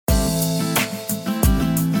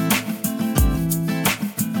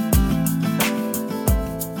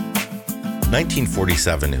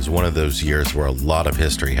1947 is one of those years where a lot of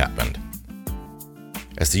history happened.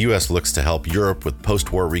 As the U.S. looks to help Europe with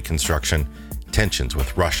post-war reconstruction, tensions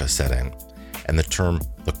with Russia set in, and the term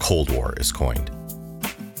the Cold War is coined.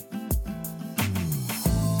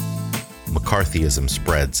 McCarthyism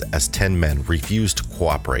spreads as 10 men refuse to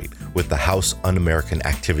cooperate with the House Un-American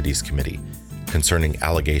Activities Committee concerning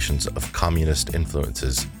allegations of communist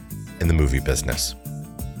influences in the movie business.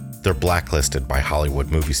 They're blacklisted by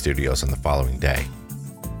Hollywood movie studios on the following day.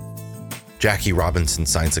 Jackie Robinson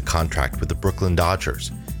signs a contract with the Brooklyn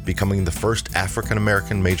Dodgers, becoming the first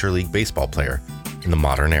African-American Major League Baseball player in the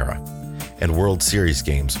modern era, and World Series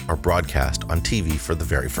games are broadcast on TV for the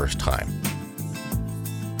very first time.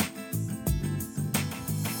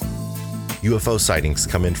 UFO sightings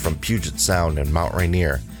come in from Puget Sound and Mount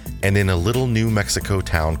Rainier, and in a little New Mexico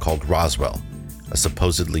town called Roswell, a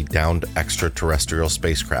supposedly downed extraterrestrial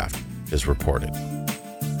spacecraft is reported.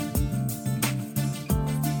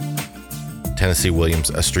 Tennessee Williams'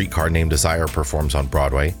 A Streetcar Named Desire performs on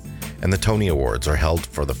Broadway, and the Tony Awards are held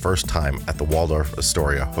for the first time at the Waldorf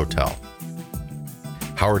Astoria Hotel.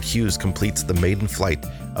 Howard Hughes completes the maiden flight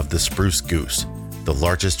of the Spruce Goose, the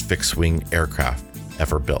largest fixed-wing aircraft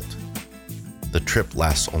ever built. The trip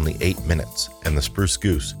lasts only 8 minutes, and the Spruce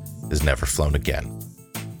Goose is never flown again.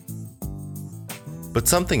 But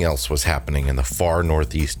something else was happening in the far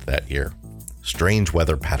northeast that year. Strange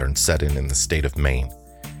weather patterns set in the state of Maine,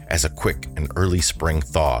 as a quick and early spring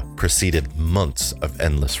thaw preceded months of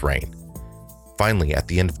endless rain. Finally, at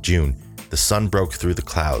the end of June, the sun broke through the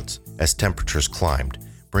clouds as temperatures climbed,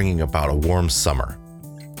 bringing about a warm summer.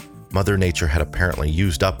 Mother Nature had apparently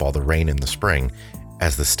used up all the rain in the spring,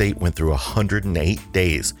 as the state went through 108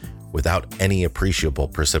 days without any appreciable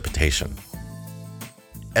precipitation.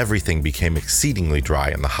 Everything became exceedingly dry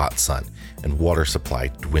in the hot sun, and water supply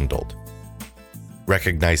dwindled.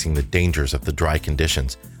 Recognizing the dangers of the dry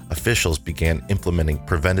conditions, officials began implementing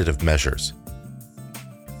preventative measures.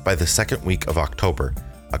 By the second week of October,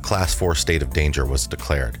 a Class 4 state of danger was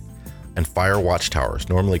declared, and fire watchtowers,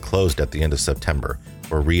 normally closed at the end of September,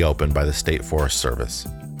 were reopened by the State Forest Service.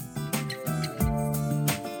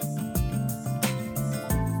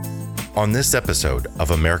 On this episode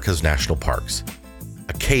of America's National Parks,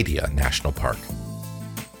 Acadia National Park,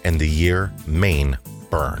 and the year Maine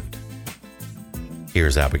burned.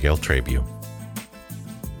 Here's Abigail Trabue.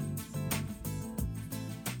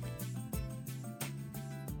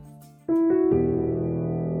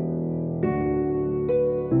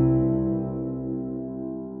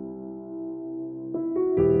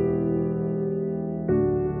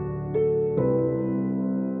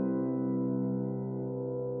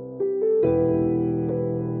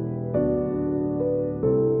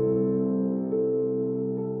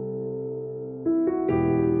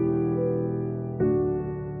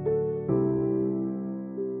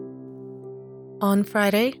 On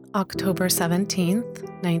Friday, October 17th,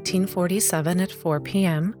 1947 at 4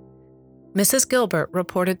 p.m., Mrs. Gilbert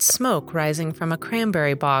reported smoke rising from a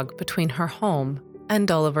cranberry bog between her home and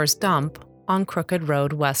Dulliver's Dump on Crooked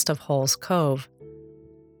Road west of Holes Cove.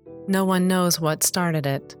 No one knows what started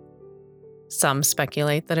it. Some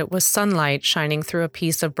speculate that it was sunlight shining through a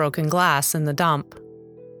piece of broken glass in the dump.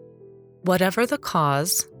 Whatever the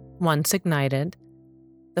cause, once ignited,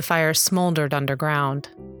 the fire smoldered underground.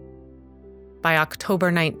 By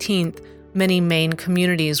October 19th, many Maine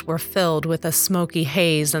communities were filled with a smoky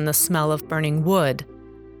haze and the smell of burning wood,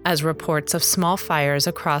 as reports of small fires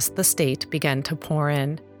across the state began to pour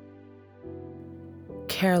in.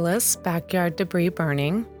 Careless backyard debris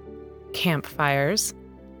burning, campfires,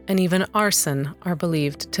 and even arson are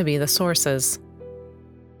believed to be the sources.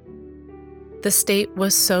 The state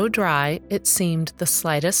was so dry it seemed the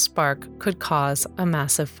slightest spark could cause a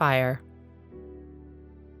massive fire.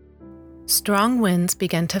 Strong winds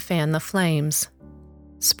began to fan the flames,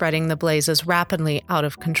 spreading the blazes rapidly out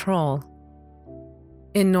of control.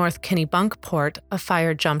 In North Kennebunkport, a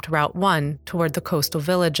fire jumped Route 1 toward the coastal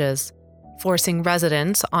villages, forcing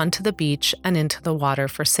residents onto the beach and into the water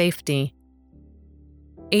for safety.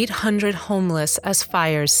 800 homeless as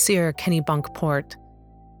fires sear Kennebunkport,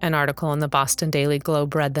 an article in the Boston Daily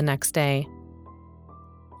Globe read the next day.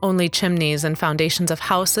 Only chimneys and foundations of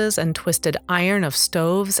houses and twisted iron of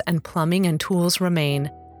stoves and plumbing and tools remain,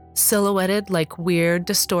 silhouetted like weird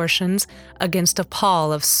distortions against a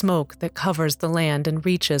pall of smoke that covers the land and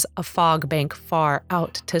reaches a fog bank far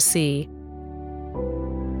out to sea.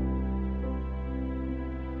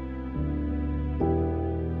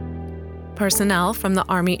 Personnel from the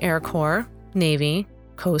Army Air Corps, Navy,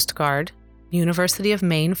 Coast Guard, University of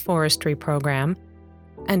Maine Forestry Program,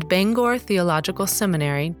 and Bangor Theological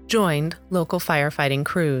Seminary joined local firefighting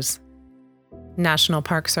crews. National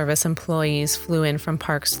Park Service employees flew in from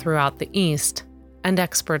parks throughout the east, and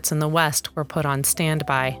experts in the west were put on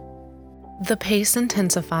standby. The pace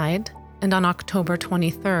intensified, and on October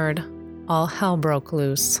 23rd, all hell broke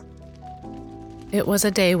loose. It was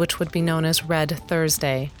a day which would be known as Red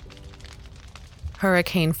Thursday.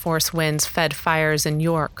 Hurricane-force winds fed fires in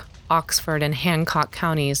York, Oxford, and Hancock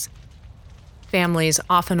counties. Families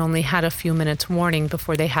often only had a few minutes' warning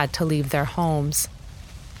before they had to leave their homes.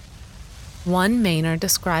 One Mainer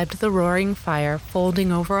described the roaring fire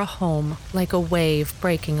folding over a home like a wave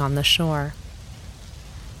breaking on the shore.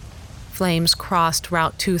 Flames crossed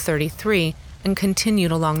Route 233 and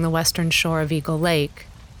continued along the western shore of Eagle Lake.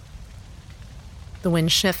 The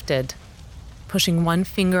wind shifted, pushing one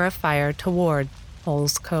finger of fire toward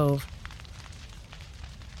Holes Cove.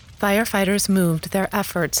 Firefighters moved their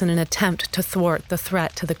efforts in an attempt to thwart the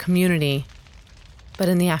threat to the community. But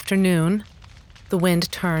in the afternoon, the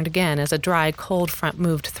wind turned again as a dry, cold front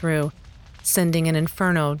moved through, sending an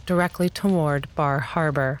inferno directly toward Bar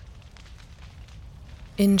Harbor.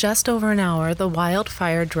 In just over an hour, the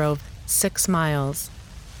wildfire drove 6 miles,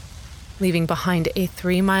 leaving behind a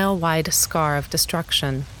 3-mile-wide scar of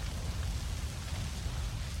destruction.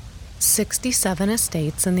 67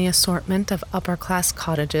 estates in the assortment of upper-class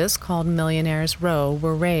cottages called Millionaire's Row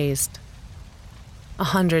were razed.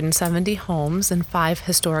 170 homes and 5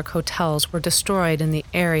 historic hotels were destroyed in the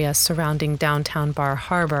area surrounding downtown Bar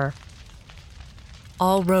Harbor.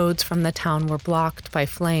 All roads from the town were blocked by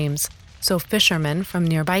flames, so fishermen from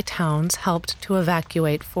nearby towns helped to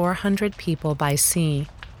evacuate 400 people by sea.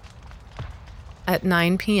 At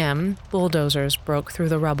 9 p.m., bulldozers broke through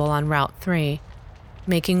the rubble on Route 3,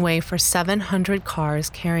 making way for 700 cars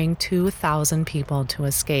carrying 2,000 people to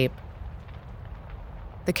escape.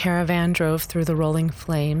 The caravan drove through the rolling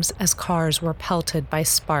flames as cars were pelted by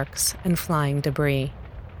sparks and flying debris.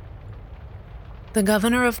 The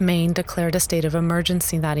governor of Maine declared a state of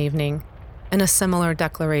emergency that evening, and a similar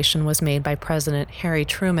declaration was made by President Harry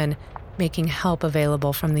Truman, making help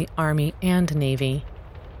available from the Army and Navy.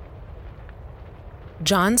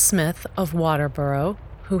 John Smith of Waterboro,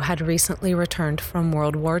 who had recently returned from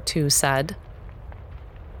World War II, said,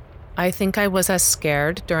 "I think I was as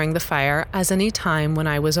scared during the fire as any time when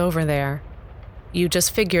I was over there. You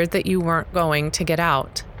just figured that you weren't going to get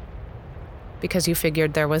out. Because you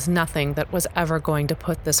figured there was nothing that was ever going to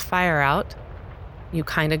put this fire out, you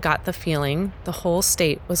kind of got the feeling the whole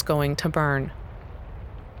state was going to burn."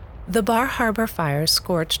 The Bar Harbor fire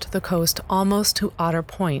scorched the coast almost to Otter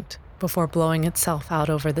Point before blowing itself out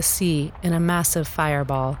over the sea in a massive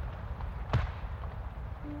fireball.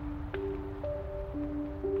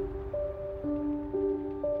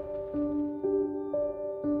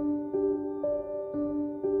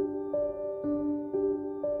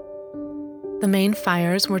 The main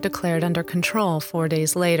fires were declared under control 4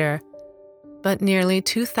 days later, but nearly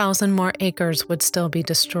 2,000 more acres would still be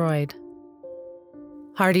destroyed.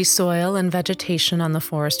 Hardy soil and vegetation on the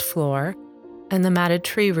forest floor, and the matted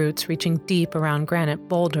tree roots reaching deep around granite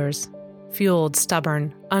boulders, fueled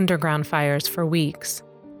stubborn, underground fires for weeks,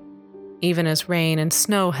 even as rain and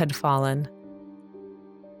snow had fallen.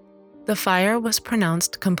 The fire was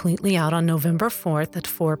pronounced completely out on November 4th at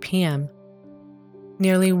 4 p.m.,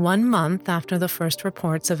 nearly 1 month after the first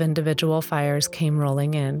reports of individual fires came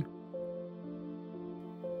rolling in.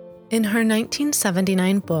 In her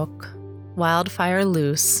 1979 book, Wildfire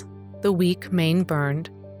Loose: The Week Maine Burned,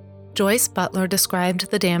 Joyce Butler described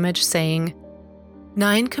the damage saying,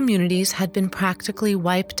 9 communities had been practically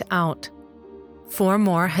wiped out, 4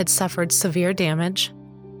 more had suffered severe damage,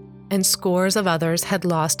 and scores of others had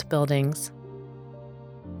lost buildings.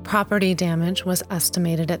 Property damage was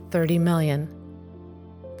estimated at $30 million.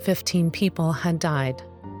 15 people had died.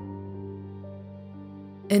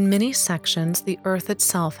 In many sections, the earth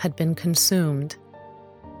itself had been consumed.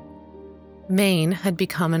 Maine had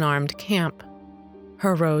become an armed camp,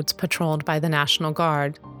 her roads patrolled by the National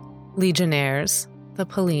Guard, legionnaires, the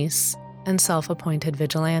police, and self-appointed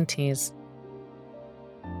vigilantes.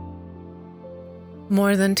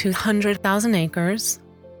 More than 200,000 acres,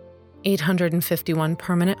 851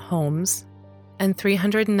 permanent homes, and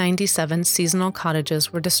 397 seasonal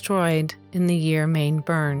cottages were destroyed in the year Maine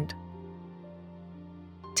burned.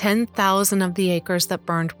 10,000 of the acres that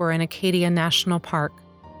burned were in Acadia National Park,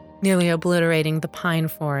 nearly obliterating the pine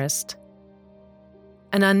forest.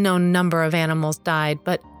 An unknown number of animals died,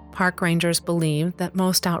 but park rangers believed that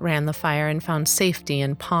most outran the fire and found safety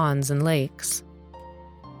in ponds and lakes.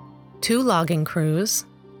 2 logging crews,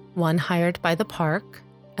 one hired by the park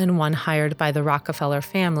and one hired by the Rockefeller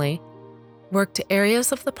family, worked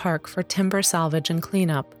areas of the park for timber salvage and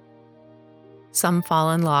cleanup. Some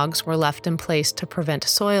fallen logs were left in place to prevent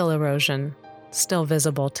soil erosion, still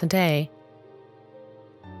visible today.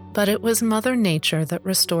 But it was Mother Nature that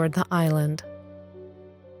restored the island.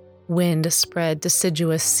 Wind spread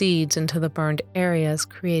deciduous seeds into the burned areas,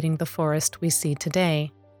 creating the forest we see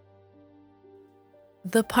today.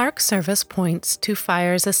 The Park Service points to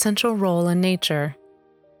fire's essential role in nature,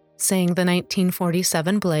 saying the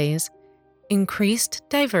 1947 blaze increased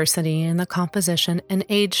diversity in the composition and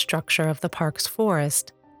age structure of the park's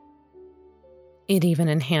forest. It even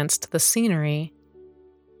enhanced the scenery.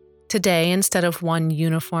 Today, instead of one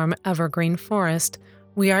uniform evergreen forest,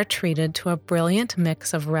 we are treated to a brilliant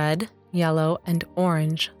mix of red, yellow, and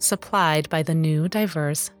orange supplied by the new,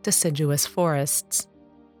 diverse, deciduous forests.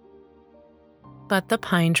 But the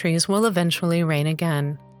pine trees will eventually reign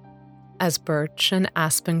again, as birch and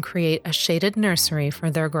aspen create a shaded nursery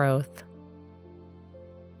for their growth.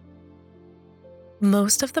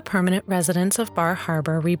 Most of the permanent residents of Bar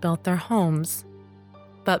Harbor rebuilt their homes,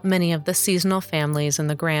 but many of the seasonal families in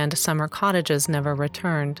the grand summer cottages never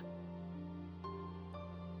returned.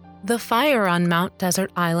 The fire on Mount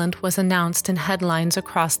Desert Island was announced in headlines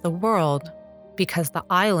across the world because the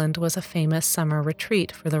island was a famous summer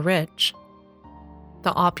retreat for the rich.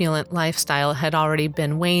 The opulent lifestyle had already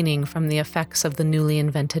been waning from the effects of the newly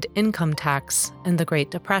invented income tax and the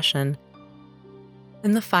Great Depression,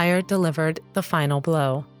 and the fire delivered the final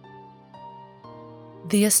blow.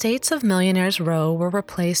 The estates of Millionaires Row were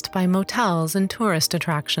replaced by motels and tourist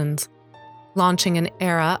attractions, launching an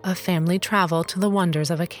era of family travel to the wonders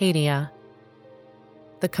of Acadia.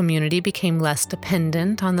 The community became less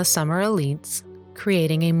dependent on the summer elites,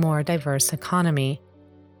 creating a more diverse economy.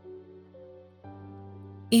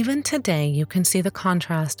 Even today, you can see the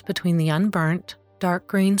contrast between the unburnt, dark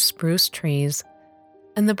green spruce trees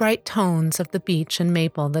and the bright tones of the beech and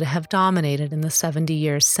maple that have dominated in the 70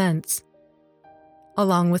 years since,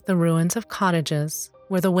 along with the ruins of cottages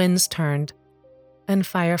where the winds turned and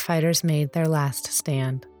firefighters made their last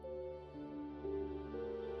stand.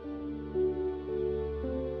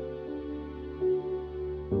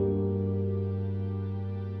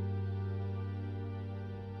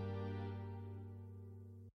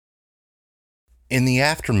 In the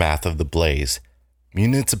aftermath of the blaze,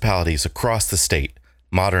 municipalities across the state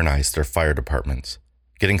modernized their fire departments,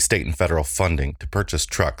 getting state and federal funding to purchase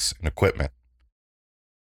trucks and equipment.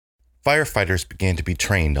 Firefighters began to be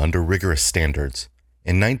trained under rigorous standards.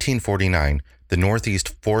 In 1949, the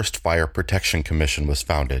Northeast Forest Fire Protection Commission was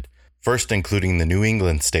founded, first including the New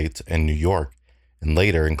England states and New York, and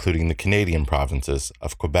later including the Canadian provinces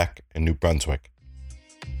of Quebec and New Brunswick.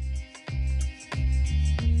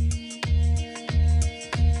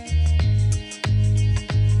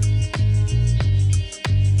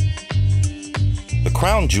 The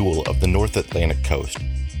crown jewel of the North Atlantic coast,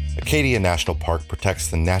 Acadia National Park protects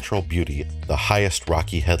the natural beauty of the highest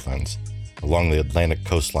rocky headlands along the Atlantic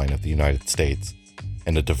coastline of the United States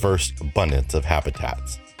and a diverse abundance of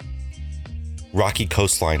habitats. Rocky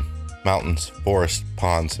coastline, mountains, forests,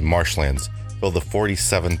 ponds, and marshlands fill the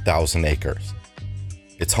 47,000 acres.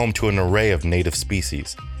 It's home to an array of native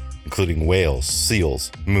species, including whales,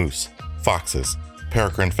 seals, moose, foxes,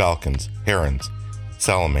 peregrine falcons, herons,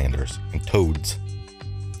 salamanders, and toads.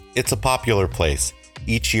 It's a popular place.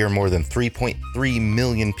 Each year, more than 3.3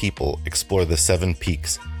 million people explore the 7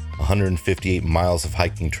 peaks, 158 miles of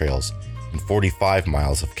hiking trails, and 45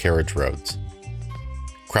 miles of carriage roads.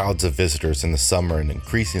 Crowds of visitors in the summer and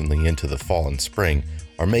increasingly into the fall and spring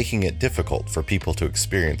are making it difficult for people to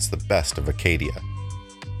experience the best of Acadia.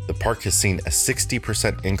 The park has seen a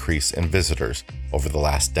 60% increase in visitors over the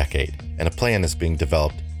last decade, and a plan is being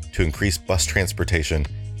developed to increase bus transportation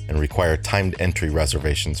and require timed entry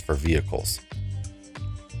reservations for vehicles.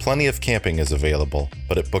 Plenty of camping is available,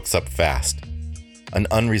 but it books up fast. An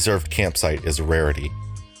unreserved campsite is a rarity.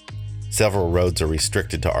 Several roads are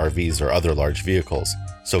restricted to RVs or other large vehicles,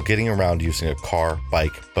 so getting around using a car,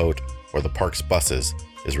 bike, boat, or the park's buses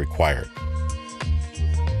is required.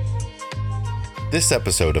 This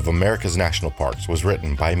episode of America's National Parks was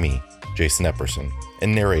written by me, Jason Epperson,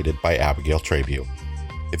 and narrated by Abigail Trabue.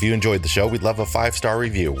 If you enjoyed the show, we'd love a 5-star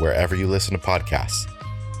review wherever you listen to podcasts.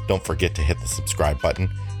 Don't forget to hit the subscribe button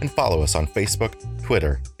and follow us on Facebook,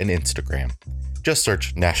 Twitter, and Instagram. Just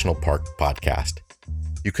search National Park Podcast.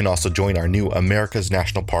 You can also join our new America's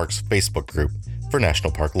National Parks Facebook group for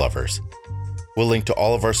National Park lovers. We'll link to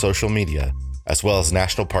all of our social media, as well as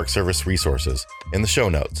National Park Service resources, in the show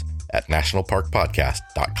notes at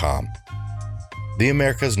nationalparkpodcast.com. The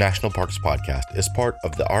America's National Parks Podcast is part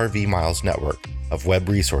of the RV Miles network of web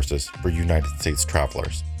resources for United States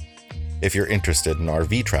travelers. If you're interested in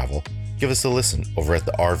RV travel, give us a listen over at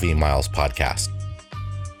the RV Miles podcast.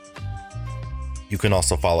 You can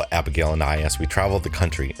also follow Abigail and I as we travel the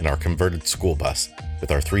country in our converted school bus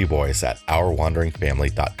with our 3 boys at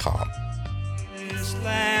OurWanderingFamily.com. This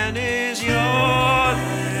land is your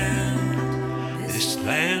land. This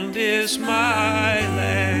land is my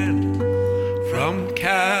land. From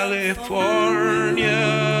California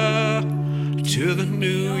to the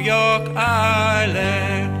New York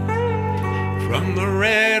Island. From the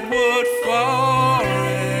Redwood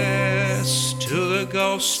Forest to the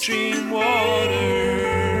Gulf Stream waters.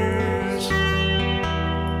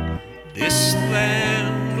 This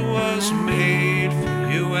land was made for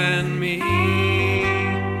you and me.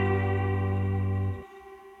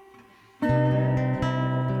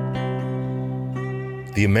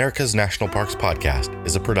 The America's National Parks podcast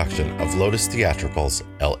is a production of Lotus Theatricals,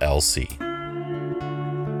 LLC.